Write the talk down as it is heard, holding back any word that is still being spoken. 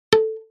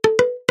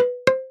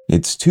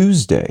It's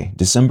Tuesday,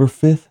 December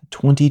 5th,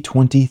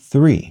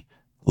 2023.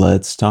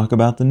 Let's talk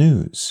about the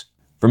news.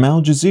 From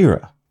Al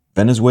Jazeera,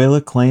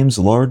 Venezuela claims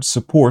large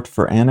support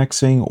for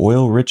annexing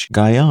oil-rich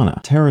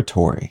Guyana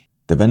territory.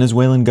 The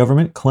Venezuelan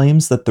government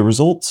claims that the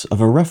results of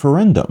a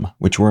referendum,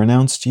 which were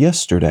announced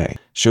yesterday,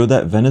 show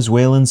that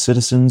Venezuelan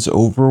citizens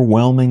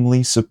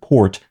overwhelmingly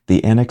support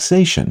the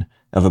annexation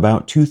of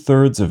about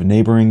 2/3 of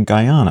neighboring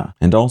Guyana,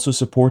 and also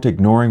support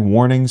ignoring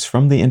warnings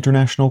from the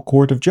International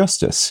Court of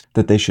Justice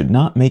that they should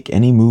not make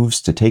any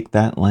moves to take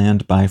that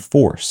land by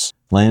force.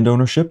 Land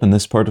ownership in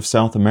this part of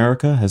South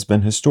America has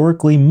been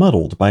historically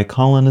muddled by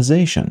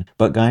colonization,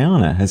 but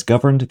Guyana has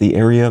governed the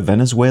area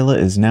Venezuela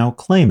is now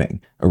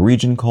claiming, a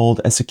region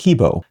called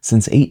Essequibo,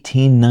 since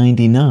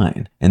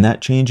 1899, and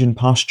that change in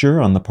posture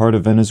on the part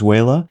of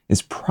Venezuela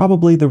is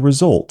probably the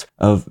result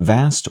of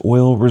vast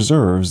oil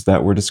reserves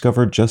that were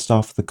discovered just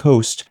off the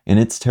coast in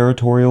its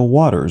territorial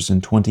waters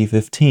in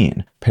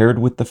 2015, paired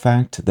with the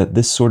fact that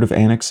this sort of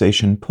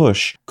annexation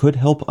push could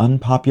help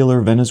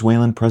unpopular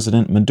Venezuelan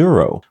President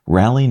Maduro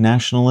rally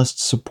nationalist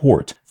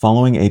support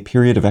following a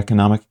period of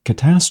economic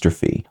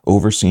catastrophe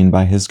overseen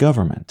by his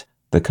government.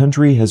 The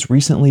country has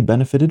recently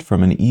benefited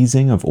from an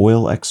easing of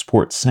oil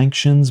export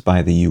sanctions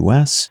by the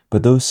U.S.,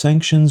 but those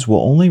sanctions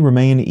will only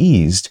remain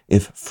eased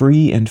if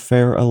free and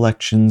fair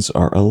elections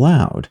are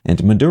allowed,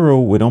 and Maduro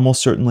would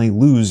almost certainly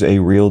lose a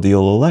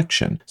real-deal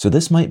election, so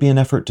this might be an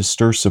effort to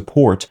stir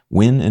support,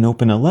 win an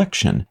open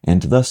election,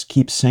 and thus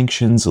keep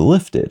sanctions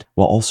lifted,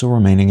 while also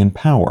remaining in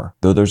power,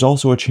 though there's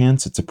also a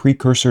chance it's a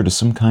precursor to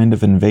some kind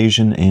of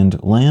invasion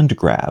and land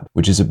grab,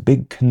 which is a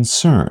big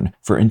concern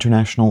for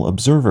international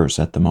observers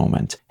at the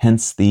moment,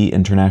 hence the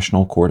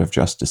International Court of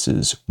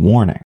Justice's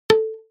warning.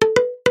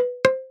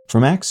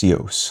 From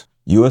Axios,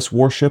 U.S.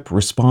 warship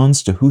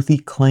responds to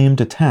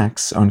Houthi-claimed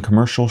attacks on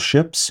commercial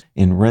ships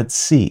in Red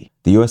Sea.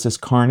 The USS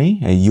Carney,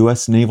 a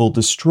U.S. naval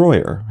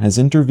destroyer, has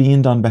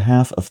intervened on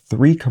behalf of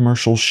 3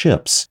 commercial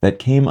ships that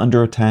came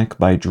under attack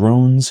by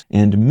drones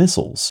and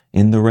missiles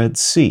in the Red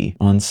Sea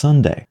on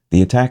Sunday.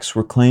 The attacks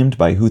were claimed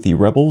by Houthi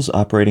rebels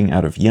operating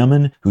out of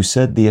Yemen, who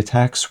said the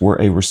attacks were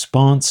a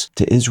response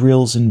to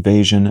Israel's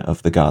invasion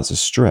of the Gaza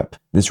Strip.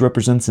 This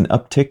represents an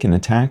uptick in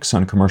attacks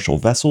on commercial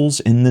vessels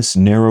in this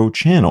narrow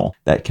channel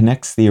that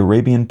connects the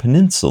Arabian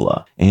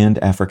Peninsula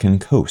and African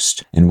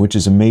coast, and which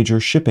is a major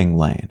shipping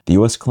lane. The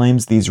U.S.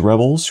 claims these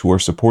rebels, who are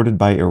supported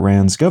by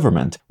Iran's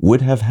government,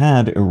 would have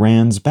had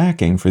Iran's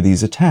backing for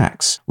these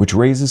attacks, which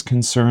raises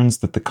concerns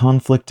that the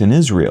conflict in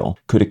Israel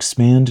could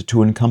expand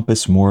to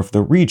encompass more of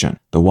the region.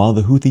 Though while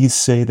the Houthis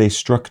say they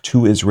struck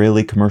 2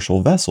 Israeli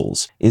commercial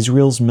vessels,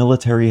 Israel's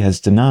military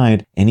has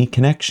denied any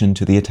connection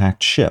to the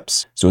attacked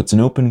ships, so it's an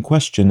open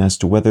question as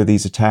to whether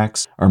these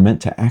attacks are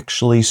meant to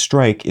actually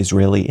strike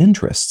Israeli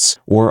interests,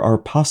 or are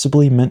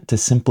possibly meant to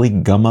simply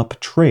gum up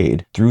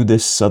trade through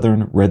this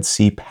southern Red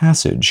Sea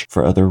passage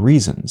for other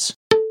reasons.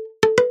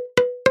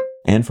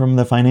 And from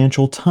the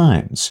Financial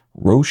Times,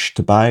 Roche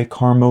to buy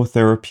Carmo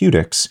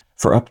Therapeutics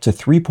for up to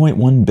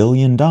 $3.1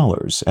 billion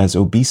as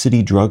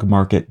obesity drug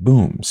market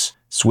booms.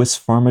 Swiss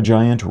pharma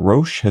giant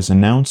Roche has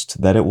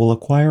announced that it will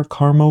acquire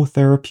Carmo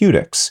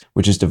Therapeutics,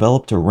 which has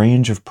developed a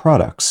range of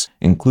products,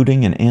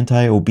 including an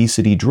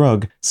anti-obesity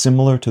drug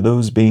similar to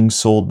those being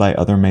sold by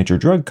other major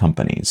drug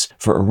companies,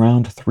 for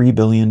around $3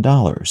 billion.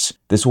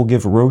 This will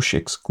give Roche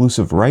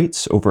exclusive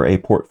rights over a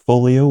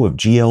portfolio of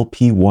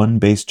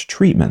GLP-1-based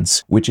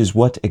treatments, which is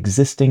what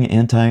existing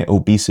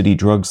anti-obesity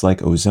drugs like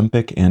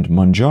Ozempic and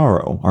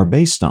Mounjaro are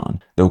based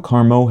on, though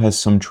Carmo has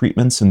some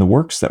treatments in the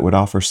works that would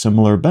offer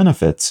similar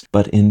benefits,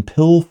 but in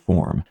pill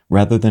form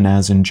rather than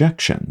as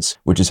injections,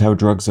 which is how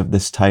drugs of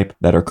this type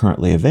that are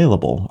currently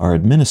available are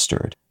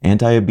administered.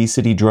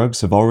 Anti-obesity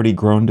drugs have already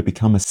grown to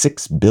become a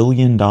 $6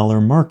 billion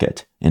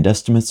market, and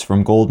estimates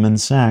from Goldman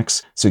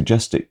Sachs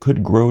suggest it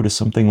could grow to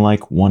something like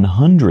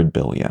 $100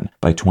 billion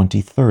by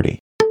 2030.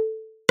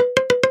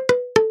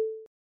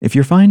 If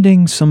you're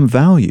finding some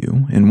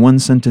value in One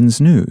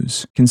Sentence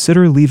News,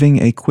 consider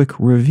leaving a quick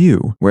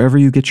review wherever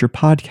you get your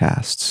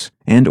podcasts,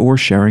 and or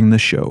sharing the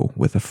show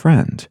with a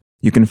friend.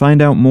 You can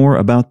find out more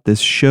about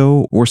this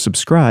show or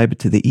subscribe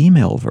to the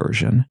email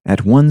version at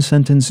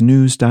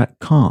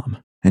onesentencenews.com.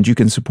 And you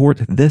can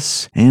support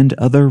this and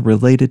other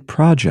related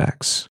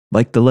projects,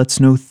 like the Let's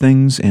Know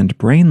Things and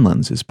Brain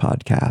Lenses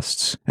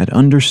podcasts, at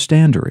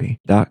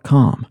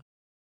understandery.com.